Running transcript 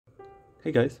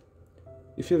Hey guys,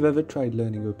 if you've ever tried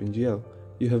learning OpenGL,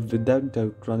 you have without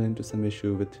doubt run into some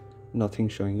issue with nothing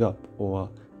showing up or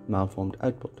malformed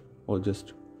output or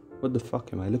just what the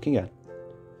fuck am I looking at?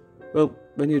 Well,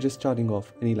 when you're just starting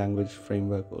off any language,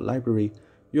 framework or library,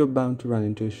 you're bound to run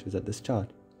into issues at the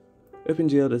start.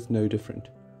 OpenGL is no different,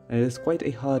 and it is quite a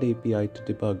hard API to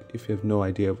debug if you have no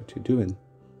idea what you're doing.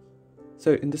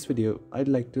 So in this video, I'd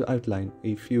like to outline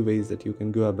a few ways that you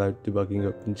can go about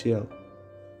debugging OpenGL.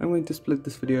 I'm going to split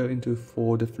this video into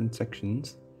 4 different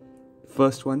sections. The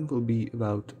first one will be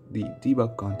about the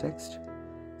debug context.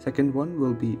 Second one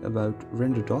will be about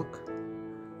RenderDoc.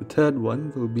 The third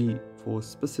one will be for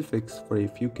specifics for a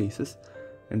few cases.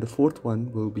 And the fourth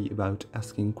one will be about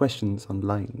asking questions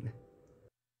online.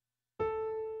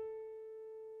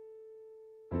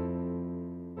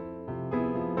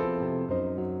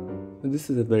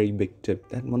 This is a very big tip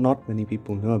that not many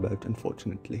people know about,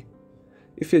 unfortunately.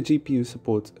 If your GPU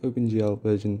supports OpenGL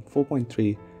version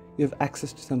 4.3, you have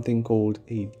access to something called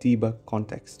a Debug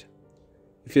Context.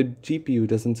 If your GPU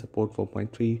doesn't support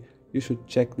 4.3, you should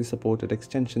check the supported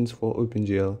extensions for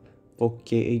OpenGL for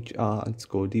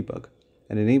KHR_debug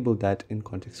and enable that in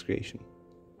context creation.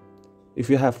 If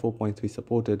you have 4.3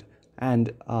 supported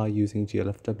and are using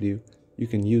GLFW, you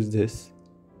can use this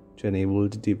to enable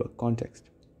the debug context.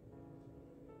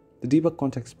 The debug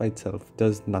context by itself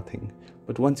does nothing,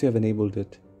 but once you have enabled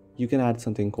it, you can add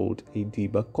something called a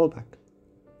debug callback.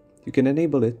 You can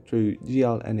enable it through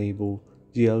GL-enable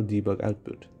GL-debug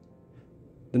output,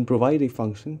 then provide a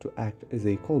function to act as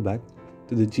a callback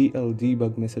to the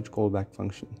GL-debug message callback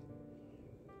function.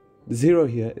 The 0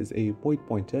 here is a void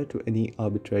pointer to any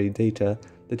arbitrary data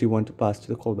that you want to pass to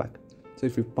the callback. So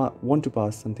if you want to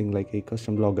pass something like a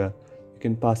custom logger, you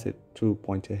can pass it through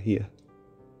pointer here.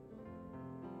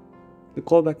 The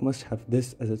callback must have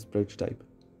this as its prototype.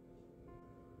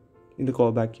 In the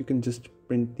callback, you can just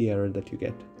print the error that you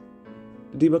get.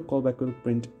 The debug callback will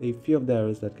print a few of the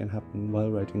errors that can happen while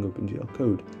writing OpenGL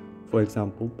code. For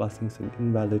example, passing some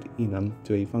invalid enum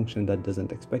to a function that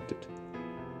doesn't expect it.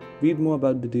 Read more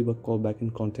about the debug callback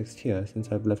in context here, since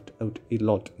I've left out a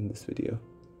lot in this video.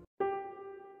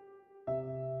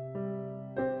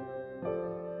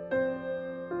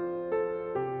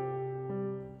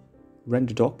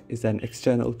 RenderDoc is an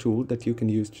external tool that you can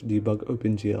use to debug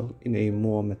OpenGL in a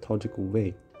more methodical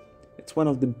way. It's one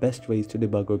of the best ways to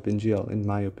debug OpenGL in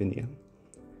my opinion.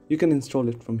 You can install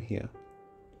it from here.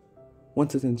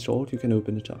 Once it's installed, you can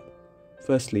open it up.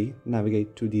 Firstly,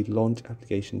 navigate to the Launch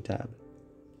Application tab.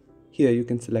 Here you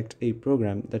can select a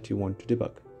program that you want to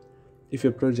debug. If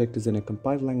your project is in a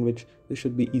compiled language, this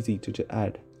should be easy to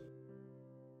add.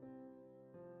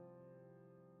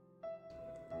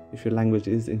 If your language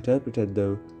is interpreted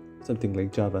though, something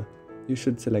like Java, you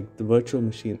should select the virtual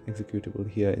machine executable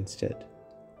here instead.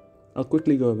 I'll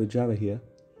quickly go over Java here.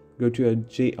 Go to your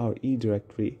JRE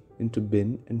directory into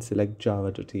bin and select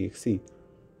java.exe.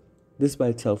 This by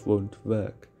itself won't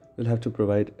work. You'll have to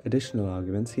provide additional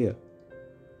arguments here.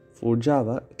 For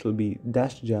Java, it will be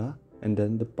 -jar and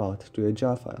then the path to a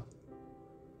jar file.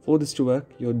 For this to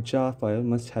work, your jar file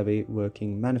must have a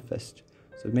working manifest,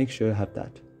 so make sure you have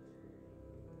that.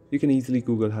 You can easily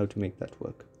Google how to make that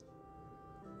work.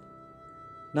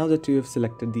 Now that you have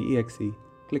selected the exe,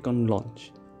 click on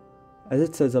Launch. As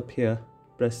it says up here,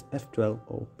 press F12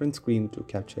 or print screen to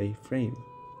capture a frame.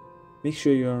 Make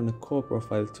sure you are on a core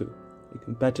profile too. A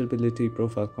compatibility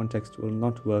profile context will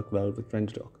not work well with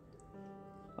RenderDoc.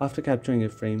 After capturing a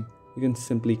frame, you can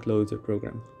simply close your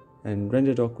program, and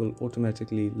RenderDoc will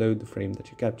automatically load the frame that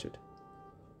you captured.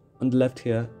 On the left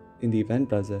here, in the event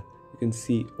browser, you can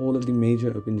see all of the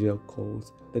major OpenGL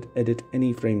calls that edit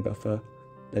any frame buffer,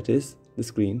 that is, the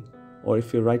screen, or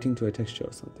if you're writing to a texture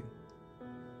or something.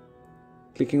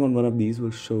 Clicking on one of these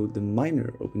will show the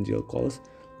minor OpenGL calls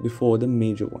before the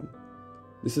major one.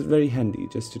 This is very handy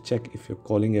just to check if you're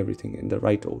calling everything in the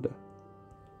right order.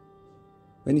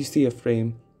 When you see a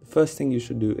frame, the first thing you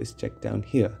should do is check down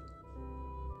here.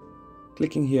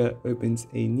 Clicking here opens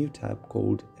a new tab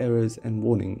called Errors and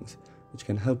Warnings, which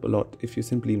can help a lot if you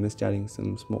simply missed adding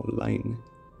some small line.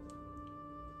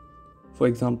 For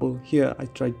example, here I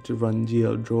tried to run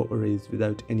GL draw arrays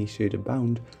without any shader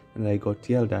bound and I got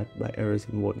yelled at by errors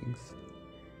and warnings.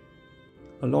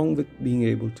 Along with being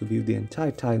able to view the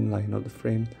entire timeline of the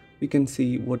frame, we can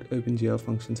see what OpenGL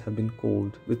functions have been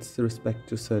called with respect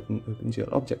to certain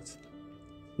OpenGL objects.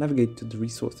 Navigate to the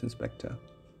Resource Inspector.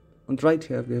 On the right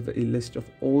here, we have a list of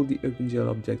all the OpenGL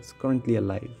objects currently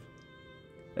alive.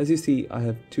 As you see, I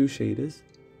have 2 shaders,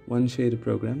 one shader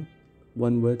program,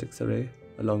 one vertex array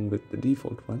along with the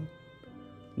default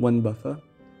one buffer,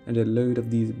 and a load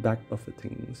of these back buffer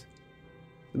things.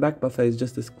 The back buffer is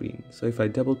just the screen, so if I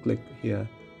double click here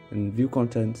and view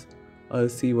contents, I'll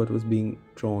see what was being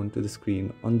drawn to the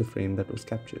screen on the frame that was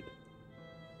captured.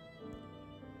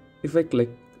 If I click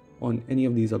on any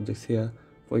of these objects here,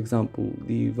 for example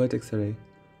the vertex array,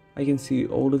 I can see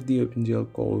all of the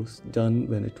OpenGL calls done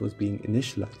when it was being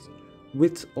initialized,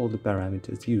 with all the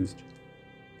parameters used.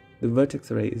 The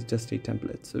vertex array is just a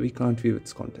template, so we can't view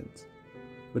its contents.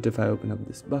 But if I open up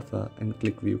this buffer and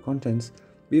click view contents,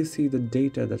 we'll see the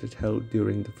data that it held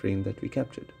during the frame that we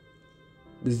captured.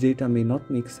 This data may not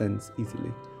make sense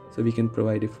easily, so we can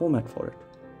provide a format for it.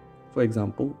 For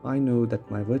example, I know that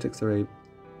my vertex array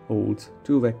holds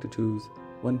 2 vector 2s,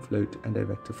 1 float and a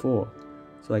vector 4,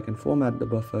 so I can format the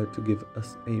buffer to give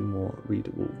us a more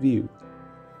readable view.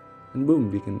 And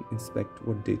boom, we can inspect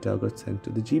what data got sent to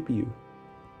the GPU.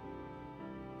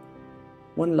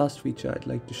 One last feature I'd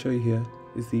like to show you here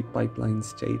is the pipeline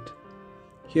state.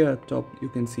 Here up top you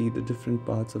can see the different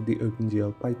parts of the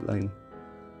OpenGL pipeline.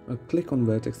 Now click on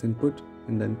vertex input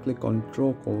and then click on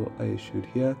draw call I issued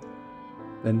here,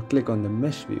 then click on the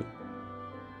mesh view.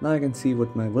 Now I can see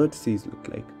what my vertices look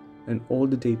like and all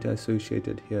the data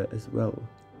associated here as well.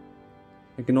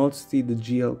 I can also see the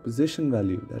GL position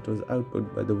value that was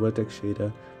output by the vertex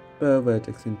shader per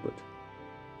vertex input.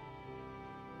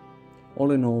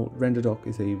 All in all, RenderDoc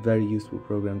is a very useful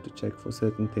program to check for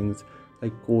certain things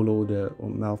like call order or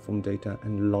malformed data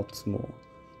and lots more.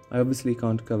 I obviously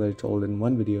can't cover it all in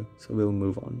one video, so we'll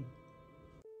move on.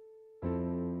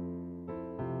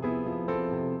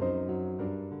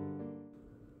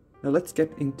 Now let's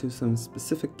get into some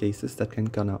specific cases that can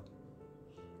come up.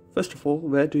 First of all,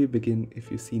 where do you begin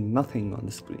if you see nothing on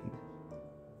the screen?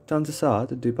 Chances are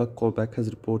the debug callback has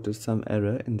reported some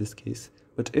error in this case,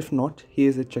 but if not,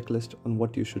 here's a checklist on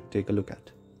what you should take a look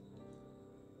at.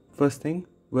 First thing,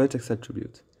 vertex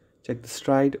attributes. Check the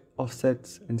stride,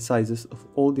 offsets and sizes of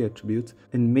all the attributes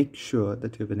and make sure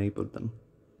that you've enabled them.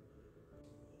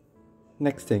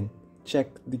 Next thing, check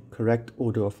the correct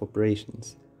order of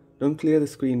operations. Don't clear the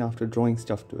screen after drawing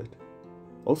stuff to it.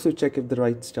 Also check if the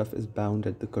right stuff is bound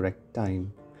at the correct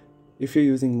time. If you're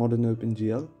using modern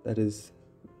OpenGL, that is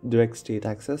direct state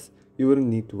access, you wouldn't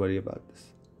need to worry about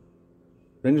this.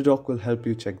 RenderDoc will help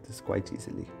you check this quite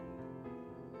easily.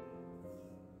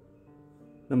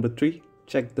 Number 3,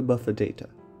 check the buffer data.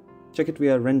 Check it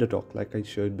via RenderDoc like I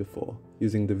showed before,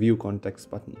 using the view context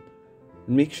button.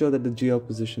 And make sure that the GL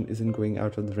position isn't going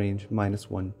out of the range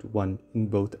 -1 to 1 in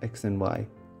both X and Y,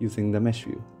 using the mesh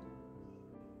view.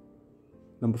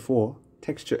 Number 4,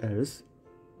 texture errors.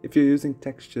 If you're using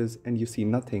textures and you see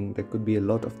nothing, there could be a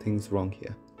lot of things wrong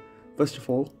here. First of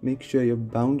all, make sure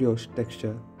you've bound your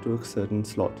texture to a certain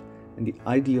slot and the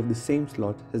ID of the same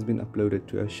slot has been uploaded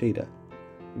to a shader.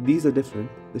 If these are different,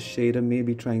 the shader may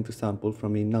be trying to sample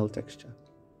from a null texture.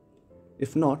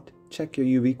 If not, check your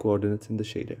UV coordinates in the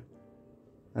shader.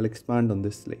 I'll expand on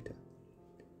this later.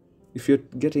 If you're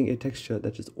getting a texture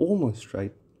that is almost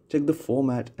right, check the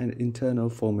format and internal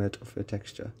format of your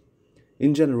texture.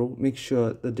 In general, make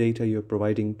sure the data you're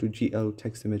providing to GL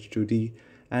text image 2D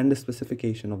and the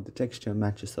specification of the texture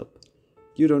matches up.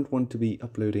 You don't want to be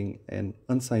uploading an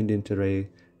unsigned int array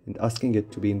and asking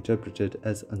it to be interpreted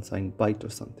as unsigned byte or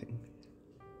something.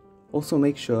 Also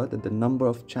make sure that the number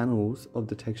of channels of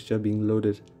the texture being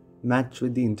loaded match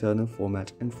with the internal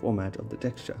format and format of the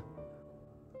texture.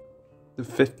 The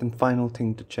fifth and final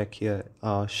thing to check here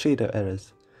are shader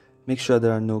errors. Make sure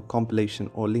there are no compilation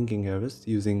or linking errors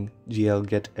using GL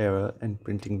get error and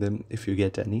printing them if you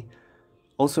get any.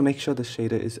 Also make sure the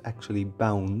shader is actually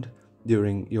bound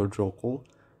during your draw call.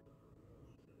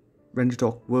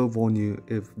 RenderDoc will warn you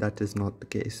if that is not the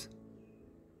case.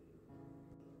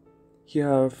 Here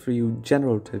are a few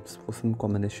general tips for some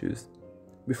common issues.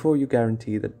 Before you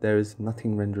guarantee that there is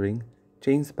nothing rendering,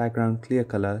 change the background clear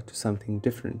color to something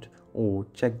different or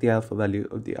check the alpha value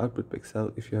of the output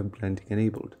pixel if you have blending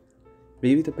enabled.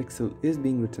 Maybe the pixel is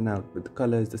being written out but the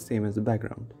color is the same as the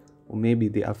background, or maybe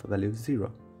the alpha value is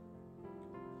 0.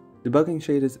 Debugging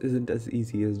shaders isn't as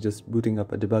easy as just booting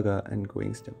up a debugger and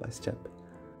going step by step.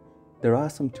 There are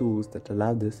some tools that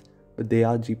allow this, but they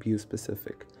are GPU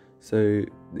specific, so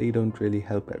they don't really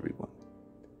help everyone.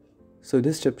 So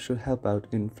this tip should help out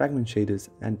in fragment shaders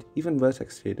and even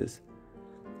vertex shaders.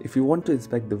 If you want to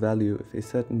inspect the value of a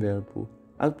certain variable,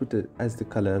 output it as the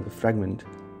color of the fragment.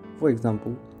 For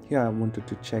example, here I wanted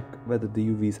to check whether the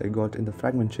UVs I got in the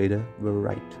fragment shader were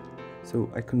right.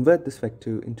 So I convert this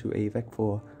vector into a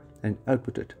vec4 and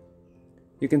output it.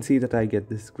 You can see that I get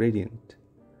this gradient.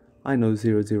 I know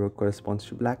 0, 0 corresponds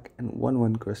to black and 1,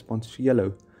 1 corresponds to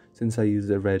yellow since I use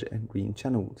the red and green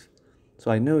channels. So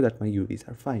I know that my UVs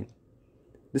are fine.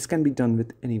 This can be done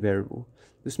with any variable.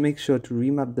 Just make sure to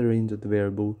remap the range of the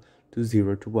variable to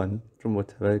 0 to 1 from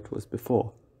whatever it was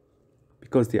before,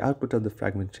 because the output of the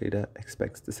fragment shader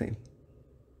expects the same.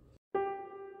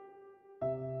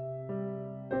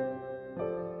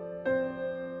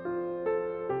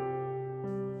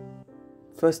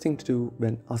 First thing to do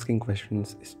when asking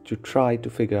questions is to try to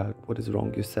figure out what is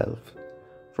wrong yourself.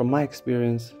 From my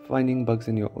experience, finding bugs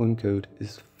in your own code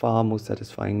is far more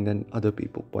satisfying than other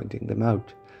people pointing them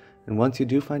out. And once you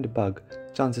do find a bug,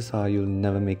 chances are you'll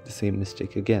never make the same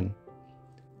mistake again.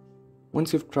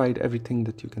 Once you've tried everything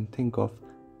that you can think of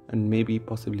and maybe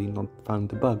possibly not found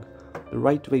the bug, the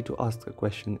right way to ask a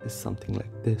question is something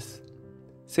like this.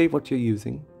 Say what you're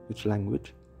using, which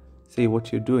language. Say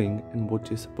what you're doing and what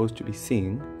you're supposed to be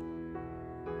seeing.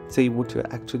 Say what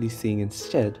you're actually seeing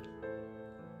instead.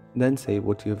 Then say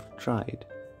what you have tried.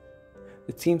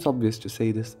 It seems obvious to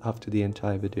say this after the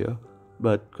entire video,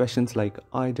 but questions like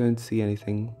 "I don't see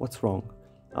anything, what's wrong?"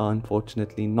 are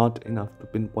unfortunately not enough to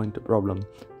pinpoint a problem,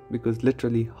 because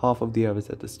literally half of the errors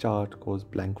at the start cause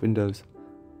blank windows.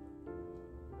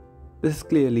 This is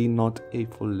clearly not a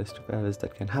full list of errors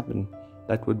that can happen.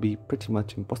 That would be pretty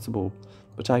much impossible,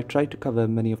 but I tried to cover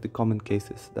many of the common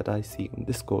cases that I see on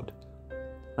Discord.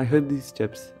 I hope these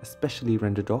tips, especially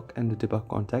RenderDoc and the Debug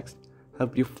Context,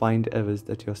 help you find errors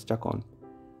that you're stuck on.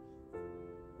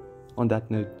 On that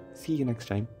note, see you next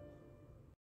time.